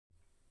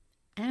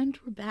And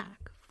we're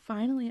back.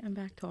 Finally, I'm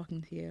back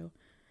talking to you.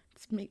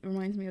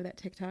 Reminds me of that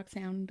TikTok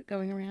sound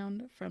going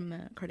around from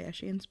the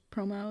Kardashians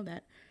promo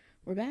that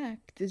we're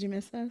back. Did you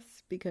miss us?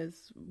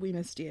 Because we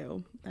missed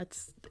you.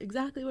 That's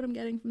exactly what I'm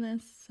getting from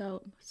this.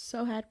 So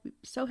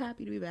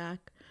happy to be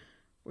back.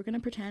 We're gonna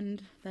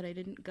pretend that I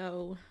didn't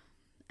go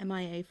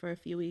MIA for a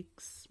few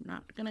weeks. I'm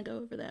not gonna go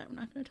over that. We're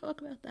not gonna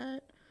talk about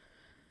that.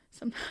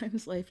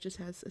 Sometimes life just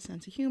has a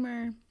sense of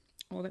humor.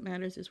 All that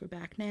matters is we're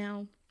back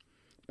now.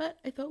 But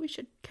I thought we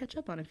should catch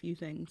up on a few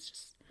things.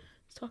 Just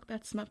talk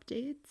about some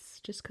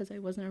updates. Just because I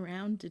wasn't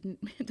around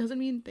it doesn't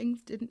mean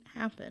things didn't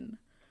happen.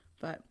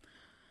 But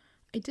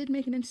I did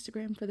make an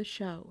Instagram for the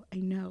show. I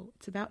know,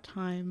 it's about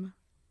time.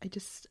 I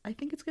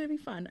think it's going to be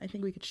fun. I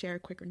think we could share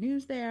quicker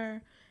news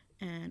there,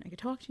 and I could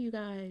talk to you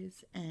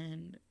guys,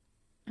 and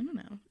I don't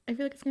know. I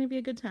feel like it's going to be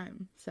a good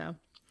time. So,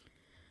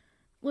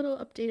 little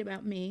update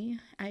about me.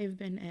 I've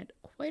been at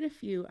quite a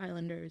few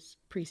Islanders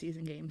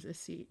preseason games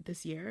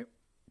this year.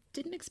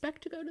 Didn't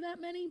expect to go to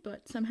that many,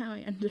 but somehow I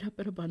ended up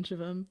at a bunch of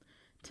them.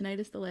 Tonight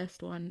is the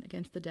last one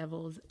against the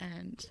Devils,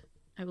 and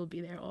I will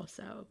be there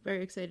also.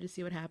 Very excited to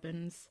see what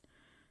happens.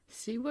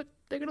 See what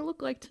they're going to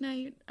look like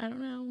tonight. I don't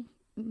know.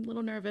 I'm a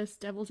little nervous.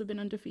 Devils have been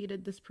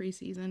undefeated this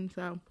preseason,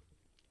 so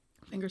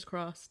fingers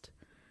crossed.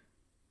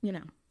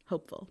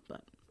 Hopeful,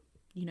 but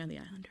the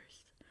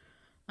Islanders.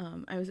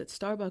 I was at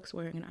Starbucks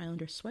wearing an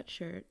Islanders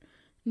sweatshirt,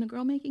 and the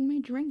girl making my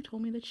drink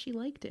told me that she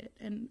liked it,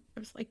 and I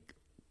was like,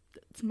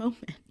 it's a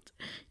moment.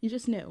 You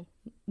just knew.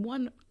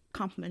 One,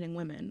 complimenting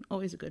women,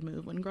 always a good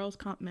move. When girls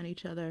compliment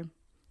each other,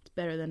 it's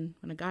better than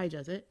when a guy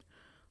does it.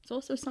 It's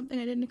also something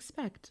I didn't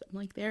expect. I'm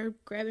like there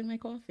grabbing my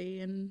coffee,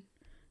 and,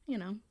 it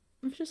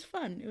was just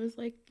fun. It was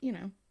like,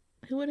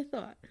 who would have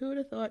thought? Who would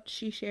have thought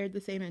she shared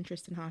the same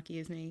interest in hockey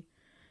as me?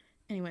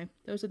 Anyway,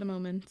 those are the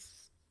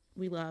moments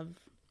we love.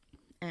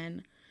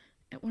 And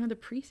at one of the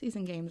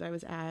preseason games I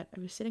was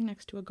sitting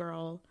next to a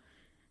girl,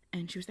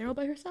 and she was there all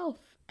by herself.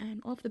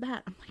 And off the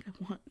bat, I'm like,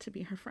 I want to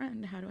be her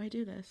friend. How do I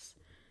do this?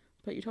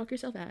 But you talk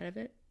yourself out of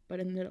it. But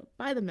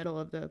by the middle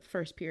of the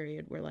first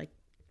period, we're like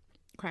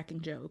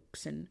cracking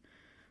jokes, and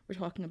we're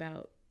talking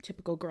about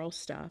typical girl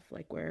stuff.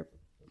 Like we're,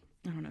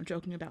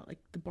 joking about like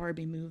the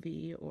Barbie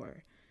movie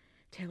or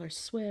Taylor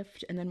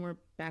Swift. And then we're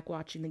back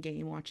watching the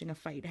game, watching a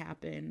fight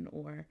happen,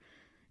 or,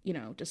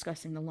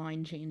 discussing the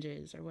line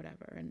changes or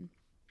whatever. And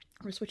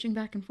we're switching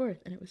back and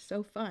forth, and it was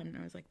so fun.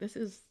 I was like, this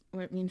is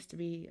what it means to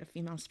be a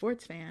female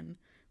sports fan.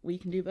 We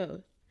can do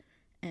both.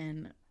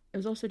 And it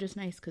was also just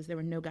nice because there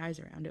were no guys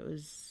around. It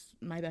was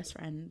my best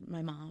friend,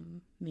 my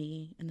mom,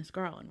 me, and this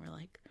girl. And we're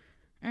like,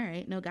 all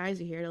right, no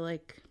guys are here to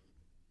like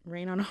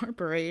rain on our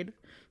parade.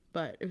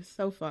 But it was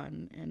so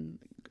fun. And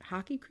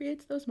hockey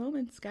creates those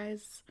moments,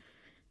 guys.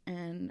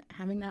 And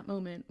having that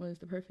moment was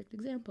the perfect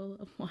example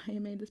of why I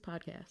made this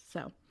podcast.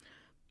 So,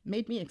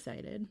 made me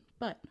excited.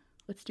 But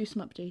let's do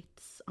some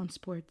updates on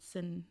sports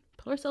and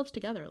pull ourselves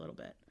together a little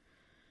bit.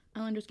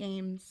 Islanders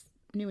games,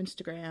 new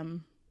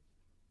Instagram,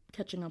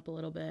 catching up a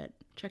little bit,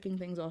 checking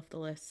things off the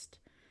list.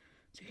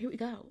 So here we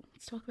go.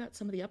 Let's talk about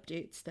some of the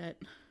updates that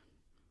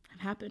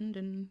have happened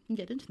and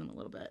get into them a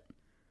little bit.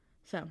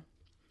 So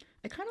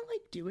I kind of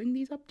like doing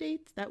these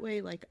updates. That way,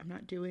 like, I'm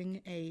not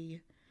doing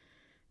a,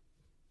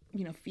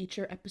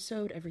 feature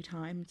episode every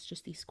time. It's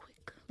just these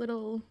quick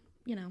little,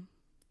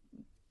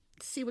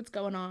 see what's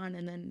going on,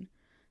 and then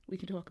we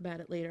can talk about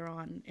it later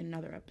on in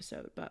another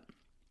episode. But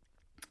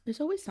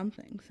there's always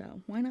something,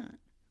 so why not?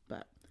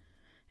 But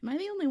am I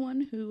the only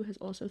one who has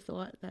also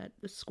thought that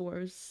the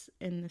scores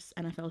in this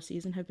NFL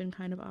season have been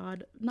kind of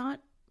odd?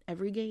 Not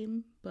every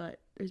game,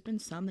 but there's been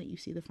some that you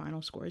see the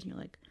final scores and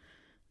you're like,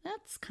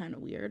 that's kind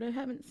of weird. I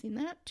haven't seen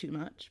that too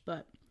much.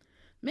 But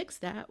mix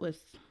that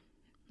with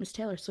Miss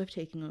Taylor Swift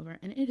taking over,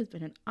 and it has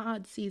been an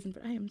odd season,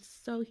 but I am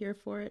so here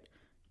for it.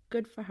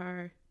 Good for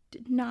her.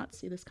 Did not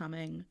see this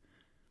coming.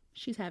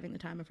 She's having the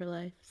time of her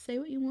life. Say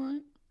what you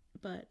want,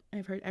 but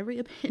I've heard every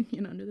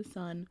opinion under the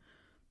sun.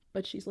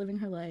 But she's living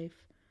her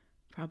life,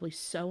 probably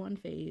so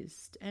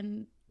unfazed.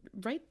 And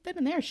right then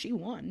and there, she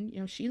won.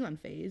 She's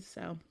unfazed,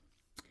 so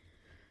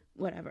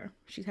whatever.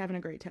 She's having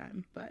a great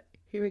time. But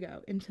here we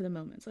go, into the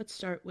moments. Let's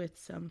start with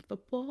some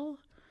football.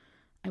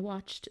 I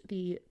watched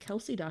the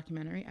Kelsey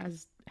documentary,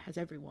 as has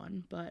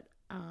everyone, but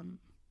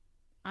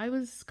I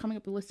was coming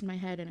up with a list in my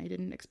head, and I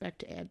didn't expect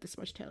to add this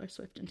much Taylor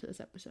Swift into this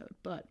episode.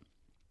 But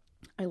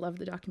I love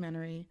the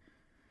documentary.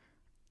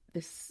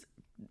 This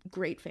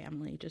great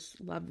family, just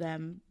love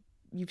them.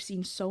 You've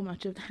seen so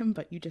much of them,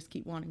 but you just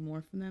keep wanting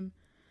more from them.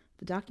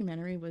 The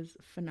documentary was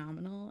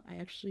phenomenal. I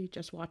actually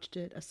just watched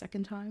it a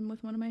second time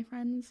with one of my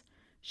friends.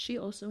 She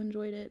also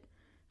enjoyed it.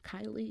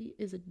 Kylie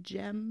is a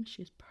gem.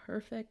 She's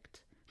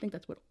perfect. I think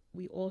that's what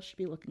we all should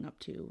be looking up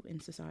to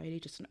in society.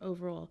 Just an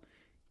overall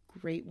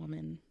great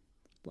woman.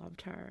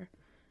 Loved her.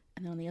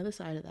 And then on the other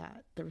side of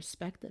that, the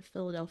respect that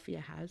Philadelphia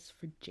has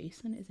for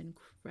Jason is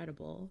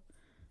incredible.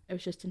 I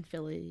was just in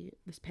Philly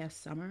this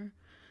past summer.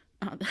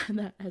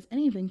 That has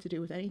anything to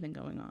do with anything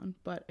going on,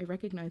 but I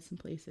recognize some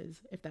places,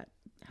 if that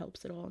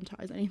helps at all and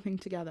ties anything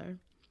together.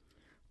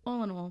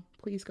 All in all,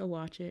 please go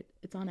watch it.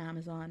 It's on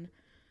Amazon.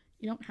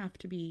 You don't have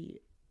to be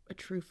a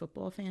true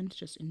football fan to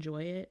just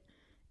enjoy it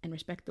and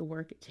respect the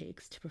work it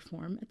takes to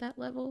perform at that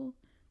level.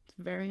 It's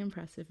very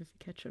impressive if you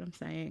catch what I'm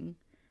saying.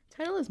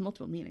 Title has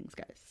multiple meanings,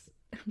 guys.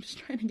 I'm just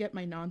trying to get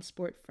my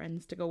non-sport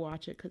friends to go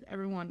watch it because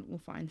everyone will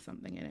find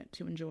something in it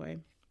to enjoy.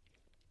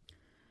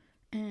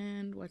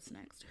 And what's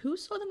next? Who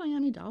saw the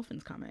Miami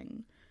Dolphins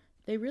coming?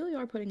 They really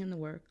are putting in the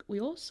work. We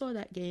all saw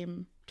that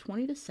game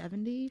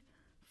 20-70.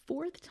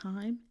 Fourth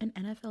time in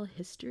NFL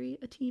history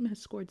a team has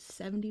scored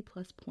 70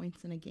 plus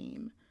points in a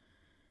game.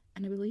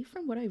 And I believe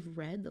from what I've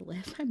read, the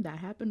last time that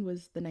happened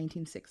was the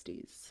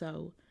 1960s.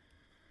 So,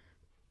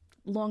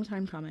 long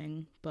time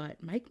coming.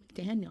 But Mike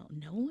McDaniel,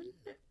 no one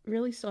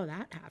really saw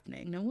that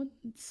happening. No one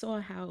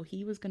saw how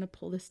he was going to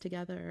pull this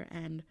together,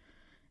 and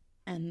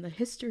the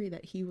history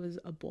that he was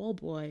a ball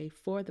boy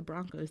for the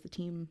Broncos, the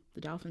team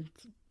the Dolphins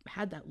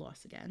had that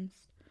loss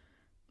against.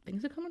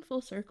 Things are coming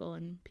full circle,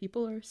 and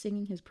people are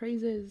singing his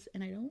praises,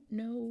 and I don't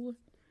know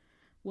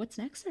what's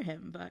next for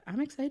him, but I'm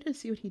excited to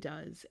see what he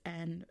does,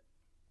 and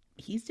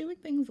he's doing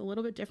things a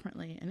little bit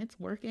differently, and it's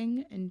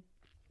working, and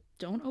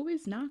don't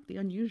always knock the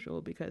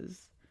unusual,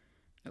 because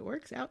it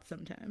works out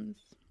sometimes.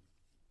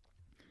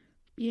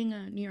 Being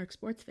a New York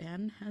sports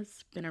fan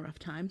has been a rough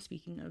time,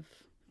 speaking of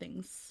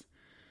things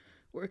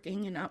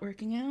working and not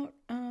working out.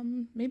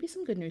 Maybe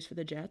some good news for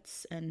the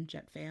Jets and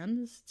Jet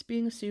fans. It's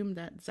being assumed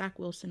that Zach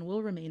Wilson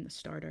will remain the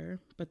starter,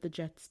 but the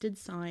Jets did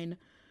sign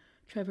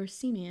Trevor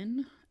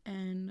Siemian,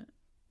 and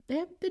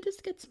they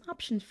just get some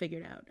options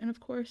figured out. And of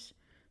course,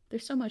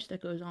 there's so much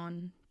that goes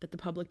on that the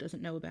public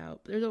doesn't know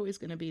about. There's always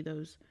going to be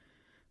those,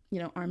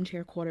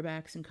 armchair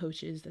quarterbacks and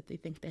coaches that they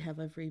think they have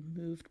every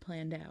move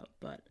planned out.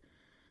 But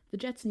the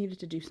Jets needed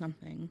to do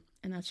something,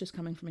 and that's just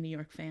coming from a New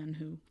York fan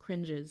who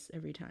cringes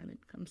every time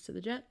it comes to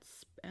the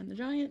Jets, and the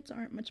Giants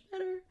aren't much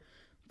better.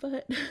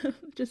 But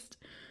just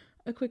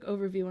a quick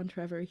overview on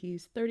Trevor.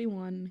 He's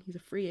 31, he's a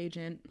free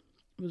agent,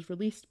 was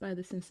released by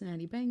the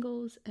Cincinnati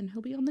Bengals, and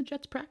he'll be on the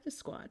Jets practice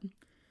squad.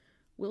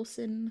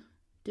 Wilson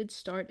did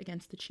start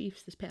against the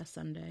Chiefs this past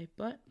Sunday,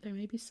 but there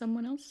may be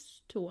someone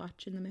else to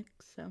watch in the mix,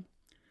 so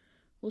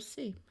we'll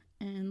see.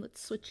 And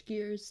let's switch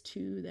gears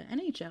to the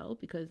NHL,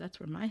 because that's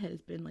where my head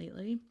has been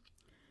lately.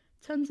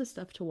 Tons of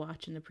stuff to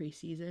watch in the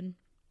preseason.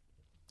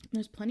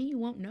 There's plenty you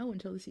won't know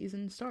until the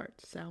season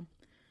starts, so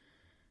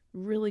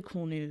really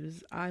cool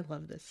news. I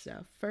love this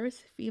stuff.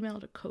 First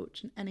female to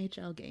coach an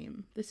NHL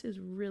game. This is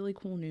really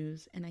cool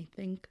news, and I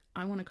think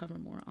I want to cover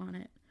more on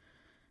it.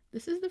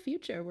 This is the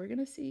future. We're going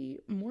to see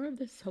more of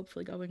this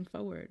hopefully going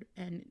forward,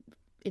 and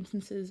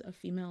instances of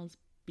females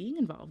being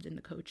involved in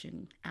the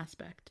coaching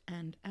aspect.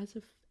 And as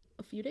of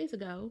a few days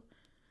ago,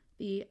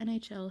 the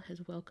NHL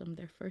has welcomed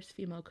their first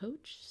female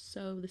coach.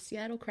 So the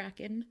Seattle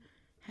Kraken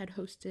had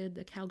hosted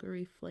the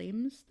Calgary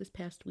Flames this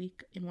past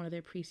week in one of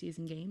their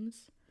preseason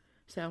games.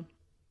 So,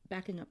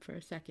 backing up for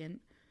a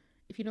second,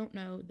 if you don't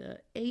know, the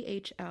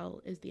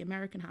AHL is the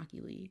American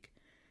Hockey League.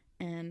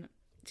 And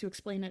to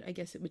explain it, I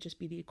guess it would just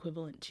be the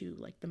equivalent to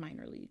like the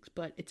minor leagues,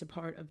 but it's a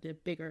part of the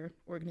bigger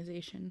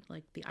organization.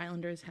 Like the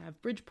Islanders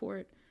have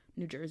Bridgeport,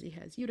 New Jersey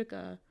has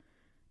Utica.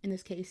 In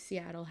this case,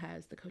 Seattle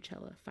has the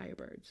Coachella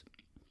Firebirds.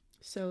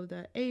 So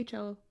the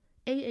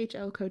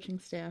AHL coaching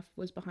staff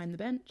was behind the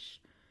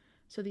bench.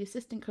 So the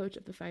assistant coach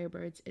of the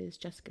Firebirds is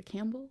Jessica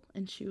Campbell,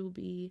 and she will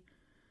be,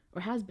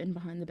 or has been,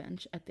 behind the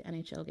bench at the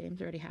NHL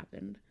games. Already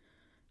happened.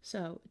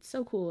 So it's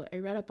so cool. I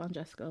read up on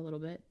Jessica a little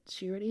bit.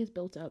 She already has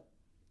built up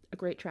a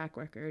great track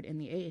record in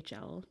the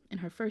AHL. In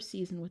her first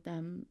season with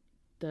them,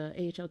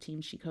 the AHL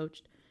team she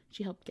coached,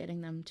 she helped getting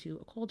them to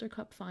a Calder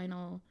Cup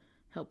final,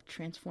 helped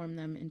transform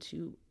them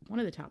into one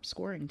of the top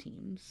scoring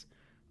teams,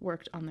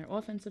 worked on their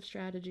offensive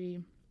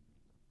strategy.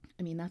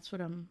 I mean, that's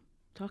what I'm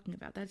talking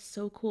about. That's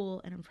so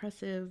cool and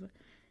impressive,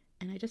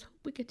 and I just hope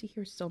we get to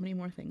hear so many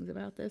more things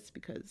about this,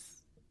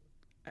 because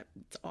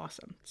it's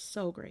awesome. It's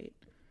so great.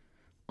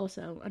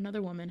 Also,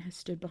 another woman has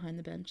stood behind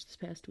the bench this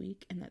past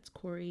week, and that's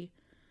Corey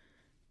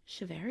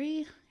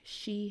Chevary.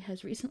 She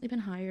has recently been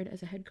hired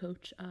as a head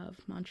coach of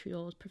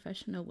Montreal's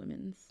Professional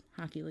Women's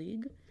Hockey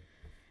League,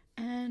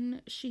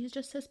 and she has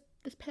just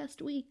this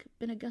past week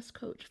been a guest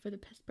coach for the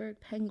Pittsburgh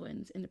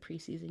Penguins in the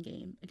preseason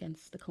game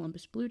against the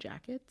Columbus Blue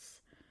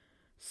Jackets.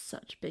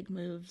 Such big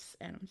moves,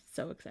 and I'm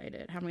so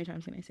excited. How many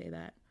times can I say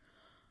that?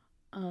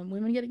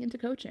 Women getting into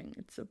coaching.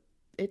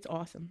 It's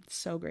awesome. It's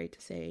so great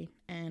to see,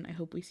 and I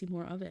hope we see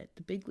more of it.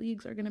 The big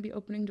leagues are going to be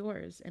opening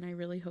doors, and I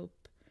really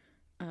hope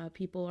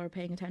people are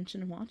paying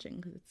attention and watching,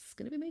 because it's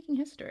going to be making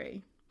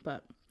history.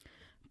 But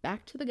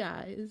back to the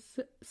guys,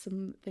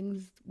 some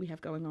things we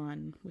have going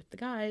on with the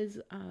guys.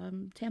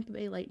 Tampa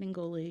Bay Lightning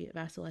goalie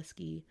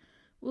Vasilevsky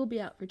will be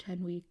out for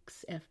 10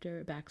 weeks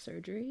after back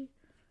surgery.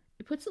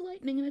 It puts the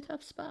Lightning in a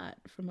tough spot,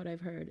 from what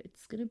I've heard.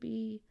 It's gonna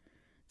be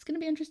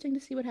interesting to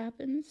see what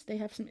happens. They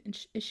have some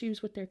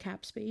issues with their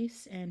cap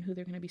space and who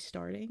they're going to be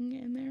starting,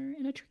 and they're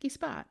in a tricky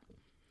spot.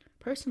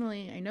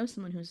 Personally, I know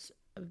someone who's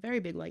a very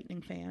big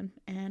Lightning fan,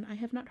 and I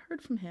have not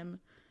heard from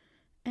him,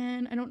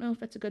 and I don't know if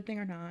that's a good thing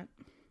or not.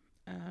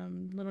 A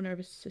little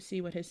nervous to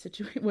see what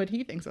what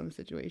he thinks on the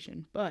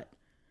situation, but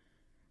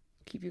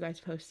keep you guys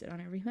posted on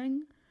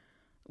everything.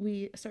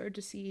 we started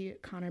to see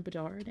Connor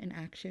Bedard in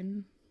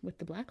action with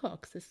the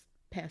Blackhawks this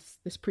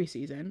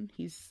preseason.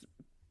 He's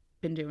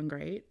been doing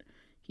great.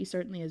 He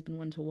certainly has been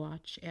one to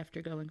watch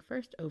after going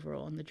first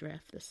overall in the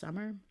draft this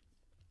summer.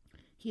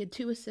 He had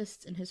 2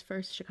 assists in his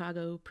first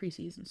Chicago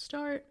preseason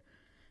start,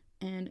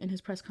 and in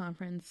his press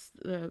conference,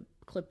 the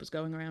clip was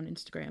going around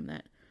Instagram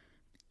that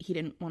he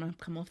didn't want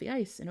to come off the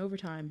ice in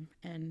overtime,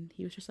 and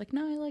he was just like,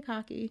 no, I like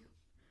hockey.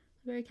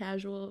 Very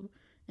casual,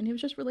 and he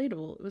was just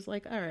relatable. It was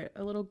like, all right,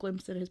 a little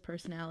glimpse at his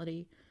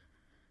personality.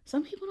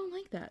 Some people don't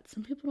like that.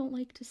 Some people don't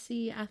like to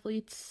see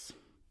athletes,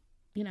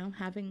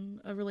 having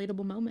a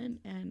relatable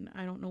moment, and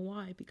I don't know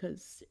why,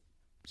 because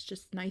it's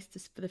just nice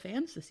for the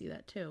fans to see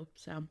that too.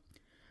 So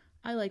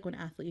I like when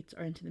athletes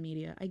are into the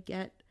media. I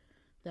get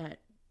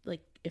that,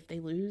 like, if they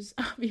lose,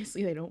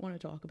 obviously they don't want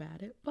to talk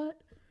about it, but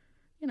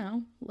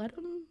let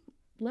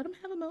them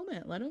have a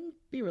moment. Let them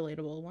be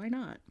relatable. Why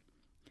not?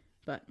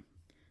 But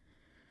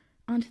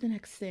on to the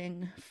next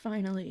thing.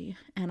 Finally,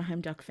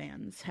 Anaheim Duck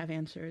fans have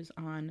answers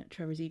on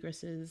Trevor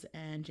Zegras'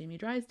 and Jamie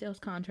Drysdale's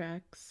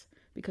contracts,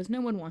 because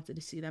no one wanted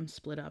to see them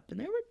split up, and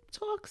there were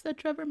talks that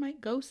Trevor might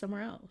go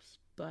somewhere else.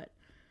 But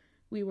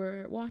we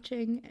were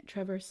watching.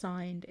 Trevor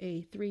signed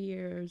a 3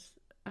 years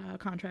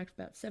contract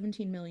for about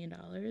 $17 million,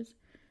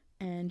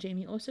 and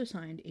Jamie also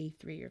signed a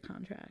 3-year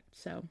contract.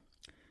 So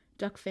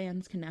Duck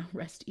fans can now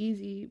rest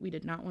easy. We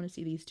did not want to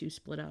see these two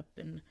split up,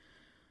 and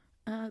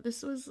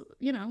this was,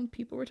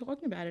 people were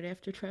talking about it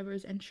after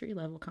Trevor's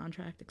entry-level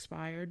contract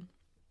expired.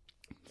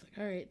 It's like,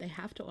 all right, they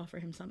have to offer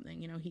him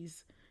something.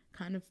 He's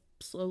kind of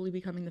slowly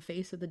becoming the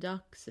face of the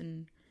Ducks,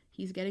 and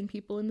he's getting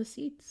people in the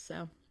seats.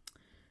 So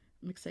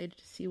I'm excited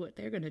to see what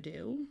they're going to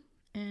do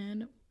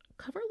and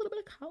cover a little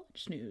bit of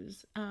college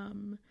news.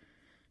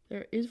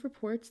 There is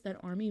reports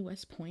that Army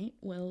West Point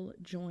will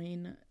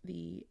join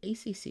the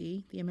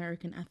ACC, the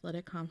American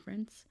Athletic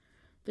Conference.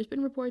 There's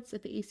been reports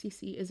that the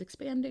ACC is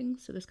expanding,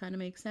 so this kind of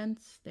makes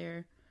sense.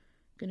 They're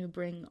going to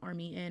bring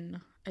Army in.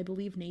 I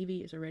believe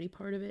Navy is already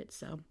part of it,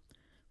 so we'll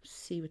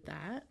see with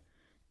that.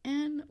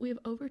 And we have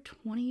over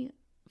 20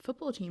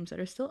 football teams that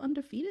are still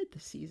undefeated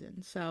this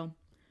season. So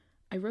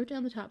I wrote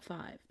down the top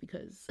 5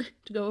 because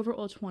to go over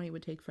all 20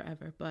 would take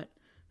forever. But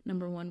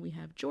number 1, we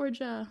have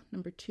Georgia.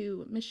 Number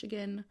 2,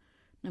 Michigan.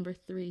 Number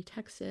 3,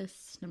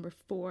 Texas. Number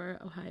 4,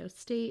 Ohio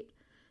State.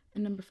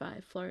 And number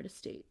 5, Florida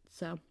State.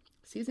 So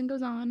season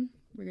goes on.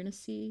 We're going to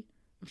see.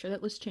 I'm sure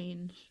that list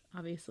change,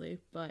 obviously.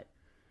 But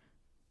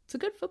it's a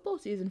good football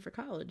season for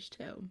college,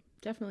 too.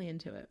 Definitely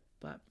into it.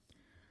 But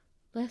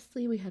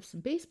lastly, we have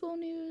some baseball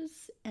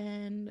news,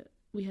 and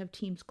we have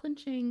teams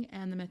clinching,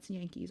 and the Mets and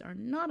Yankees are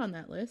not on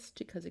that list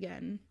because,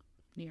 again,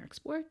 New York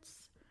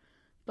sports.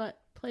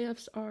 But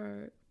playoffs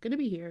are going to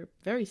be here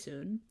very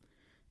soon,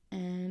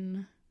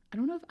 and I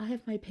don't know if I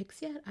have my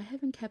picks yet. I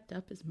haven't kept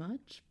up as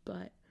much,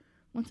 but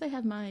once I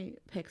have my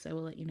picks, I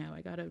will let you know.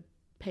 I got to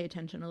pay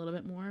attention a little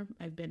bit more.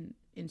 I've been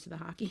into the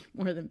hockey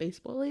more than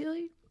baseball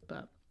lately,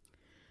 but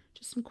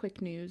just some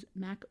quick news.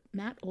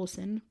 Matt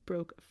Olson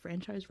broke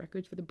franchise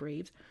records for the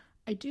Braves.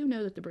 I do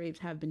know that the Braves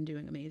have been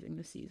doing amazing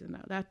this season,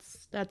 though.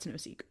 That's no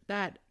secret.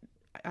 That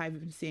I've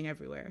been seeing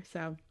everywhere.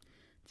 So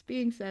it's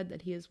being said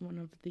that he's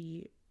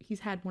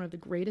had one of the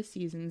greatest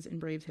seasons in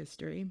Braves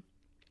history.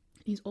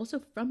 He's also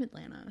from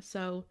Atlanta,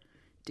 so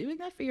doing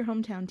that for your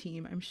hometown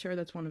team, I'm sure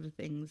that's one of the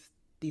things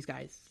these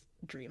guys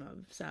dream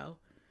of. So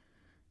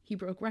he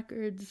broke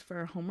records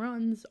for home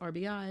runs,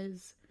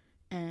 RBIs,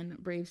 and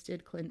Braves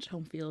did clinch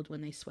home field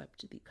when they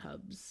swept the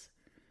Cubs.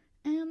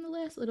 And the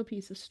last little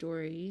piece of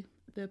story,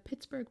 the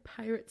Pittsburgh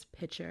Pirates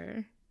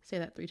pitcher, say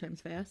that 3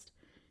 times fast,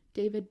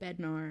 David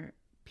Bednar,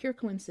 pure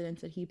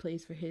coincidence that he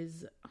plays for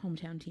his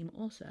hometown team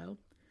also.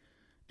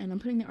 And I'm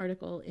putting the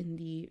article in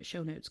the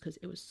show notes because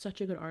it was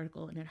such a good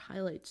article and it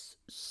highlights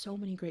so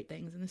many great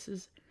things. And this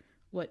is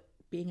what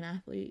being an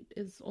athlete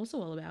is also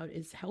all about,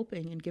 is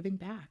helping and giving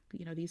back.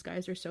 These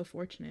guys are so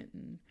fortunate,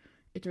 and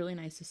it's really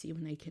nice to see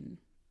when they can,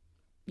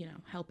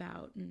 help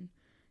out and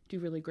do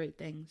really great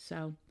things.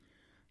 So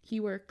he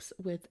works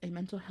with a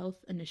mental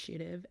health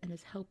initiative and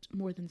has helped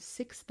more than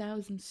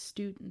 6,000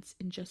 students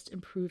in just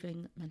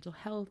improving mental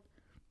health,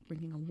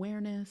 bringing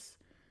awareness,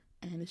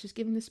 and it's just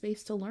giving the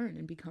space to learn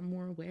and become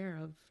more aware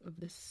of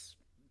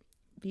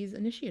these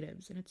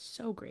initiatives, and it's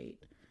so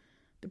great.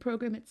 The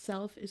program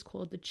itself is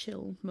called the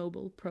Chill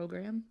Mobile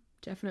Program.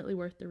 Definitely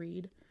worth the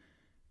read.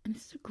 And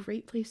this is a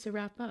great place to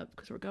wrap up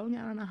because we're going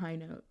out on a high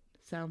note.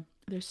 So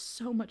there's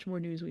so much more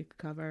news we could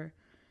cover.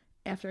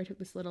 After I took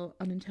this little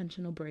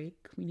unintentional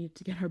break, we needed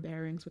to get our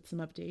bearings with some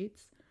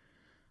updates.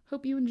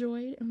 Hope you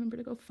enjoyed, and remember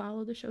to go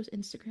follow the show's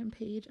Instagram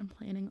page. I'm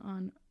planning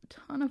on a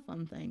ton of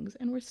fun things,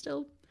 and we're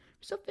still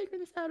figuring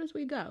this out as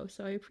we go.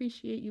 So I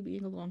appreciate you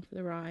being along for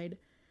the ride,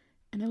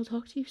 and I will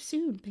talk to you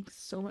soon. Thanks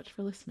so much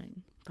for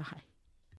listening. Bye.